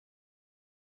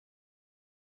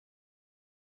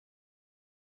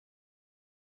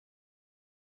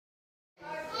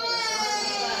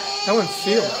I want to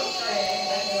see him.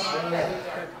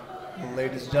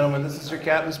 Ladies and gentlemen, this is your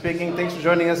captain speaking. Thanks for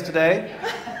joining us today.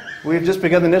 We've just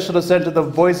begun the initial descent to the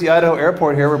Boise, Idaho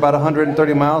airport here. We're about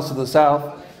 130 miles to the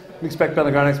south. We expect on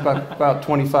the ground next about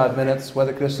 25 minutes.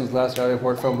 Weather conditions last night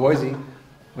report from Boise.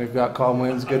 We've got calm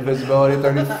winds, good visibility,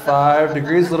 35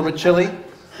 degrees, a little bit chilly. So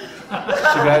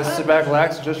you guys sit back,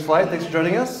 relax, enjoy your flight. Thanks for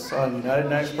joining us on United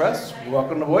Night Express.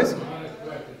 Welcome to Boise.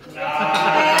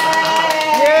 Yeah!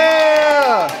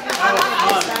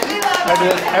 I do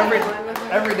this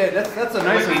every day. That's a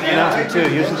nice announcement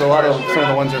too. Usually a lot of some of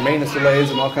the ones are maintenance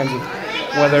delays and all kinds of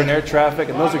weather and air traffic,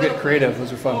 and those are get creative.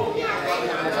 Those are fun.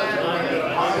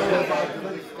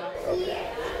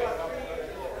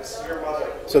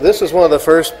 So this was one of the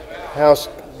first house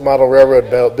model railroad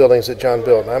buildings that John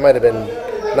built. I might have been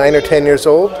 9 or 10 years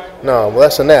old. No,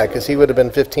 less than that, because he would have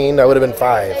been 15. I would have been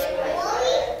 5.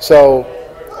 So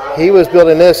he was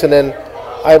building this, and then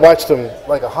I watched him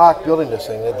like a hawk building this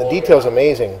thing. The detail's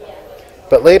amazing.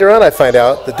 But later on, I find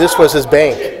out that this was his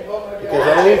bank, because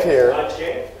underneath here,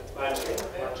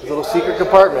 there's a little secret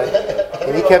compartment,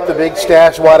 and he kept a big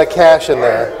stash wad of cash in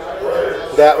there.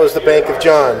 That was the Bank of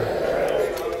John.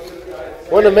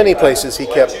 One of many places he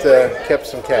kept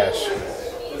some cash.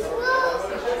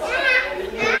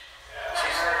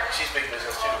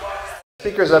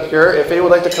 Speakers up here. If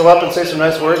anyone would like to come up and say some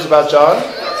nice words about John,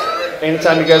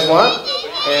 anytime you guys want.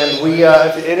 And we,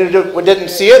 if you didn't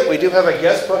see it, we do have a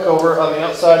guest book over on the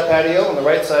outside patio on the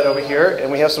right side over here,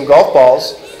 and we have some golf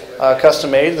balls,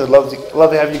 custom made. I'd love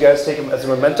to have you guys take them as a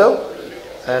memento.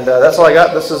 And that's all I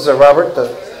got. This is Robert,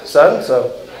 the son.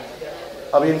 So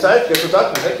I'll be inside. Good for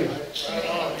talking. Thank you.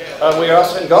 We are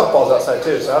also hitting golf balls outside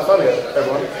too. So have fun together,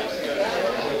 everyone.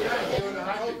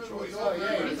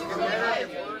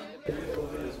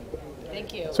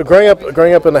 So growing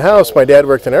up in the house, my dad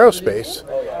worked in aerospace.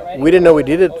 We didn't know what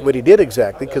he did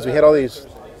exactly, because we had all these,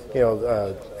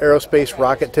 aerospace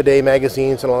Rocket Today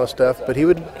magazines and all that stuff. But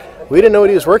we didn't know what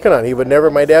he was working on.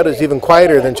 My dad was even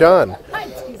quieter than John.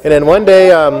 And then one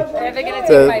day,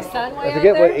 I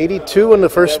forget what, 82 when the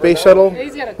first space shuttle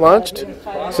launched.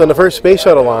 So when the first space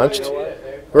shuttle launched,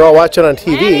 we're all watching on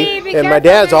TV, and my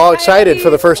dad's all excited for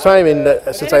the first time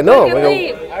since I know him. I go,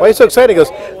 why are you so excited? He goes,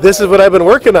 this is what I've been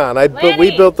working on.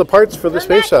 We built the parts for the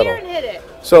space shuttle.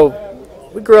 So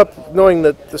we grew up knowing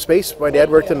that my dad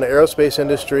worked in the aerospace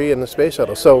industry and the space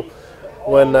shuttle. So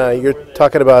when you're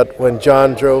talking about when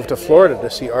John drove to Florida to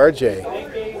see RJ,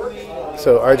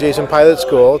 so RJ's in pilot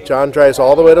school. John drives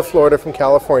all the way to Florida from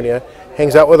California,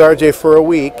 hangs out with RJ for a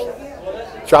week,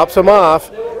 drops him off,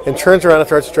 and turns around and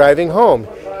starts driving home.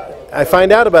 I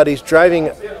find out about he's driving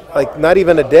like not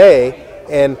even a day,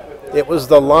 and it was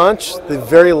the launch, the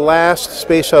very last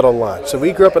space shuttle launch. So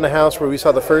we grew up in a house where we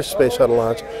saw the first space shuttle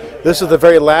launch. This is the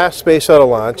very last space shuttle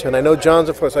launch, and I know John's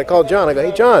in Florida. So I called John. I go,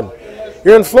 hey, John,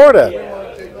 you're in Florida.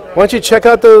 Why don't you check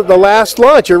out the last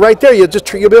launch? You're right there. You'll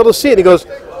be able to see it. And he goes,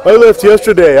 I left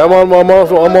yesterday. I'm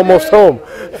almost home.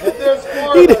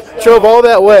 He drove all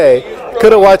that way.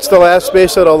 Could have watched the last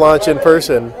space shuttle launch in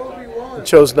person.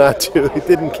 Chose not to. He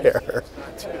didn't care.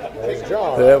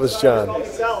 That was John.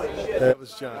 That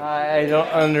was John. I don't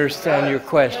understand your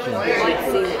question.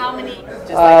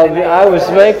 I was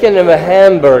making him a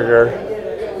hamburger,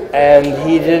 and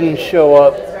he didn't show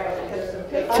up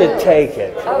to take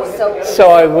it. So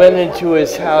I went into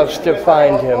his house to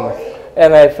find him,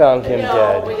 and I found him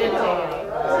dead.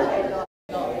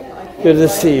 Good to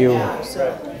see you.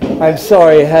 I'm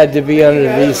sorry it had to be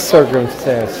under these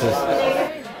circumstances.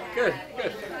 Good.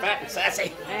 Fat and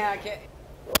sassy. Yeah, okay.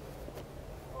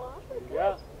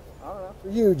 For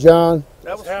you, John.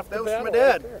 That was for my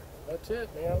dad. That's it,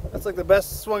 man. That's like the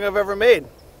best swing I've ever made. All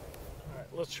right,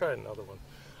 let's try another one.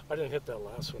 I didn't hit that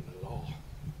last one at all.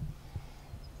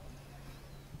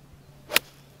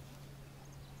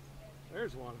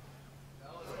 There's one.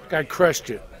 Guy crushed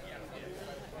it.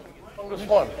 This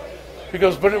one. He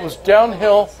goes, but it was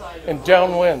downhill and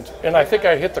downwind, and I think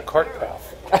I hit the cart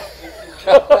path.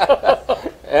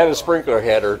 And a sprinkler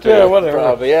header too. Yeah, whatever.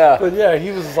 Probably, yeah. But yeah,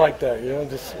 he was like that,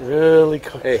 just really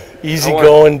easy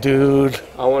going, dude.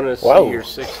 I want to see your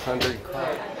 600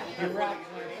 car.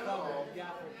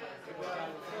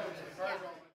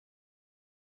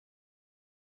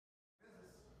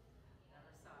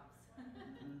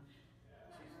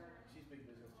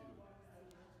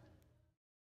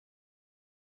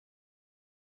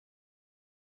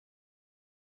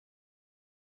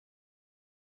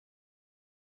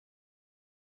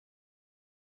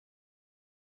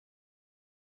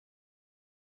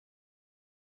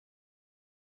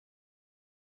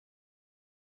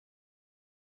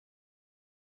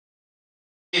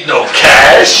 Need no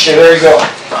cash. Okay, there you go.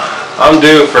 I'm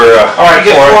due for. All right,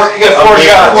 you get four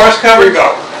shots. For us covered? Here you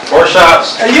go. 4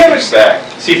 shots. Hey, you haven't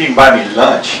back. See if you can buy me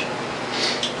lunch.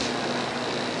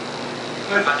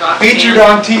 Featured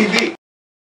on TV.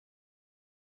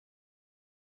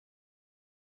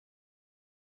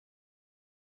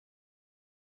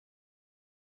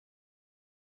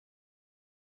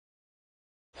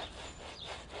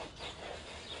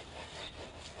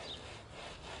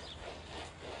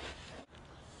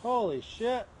 Holy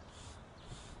shit.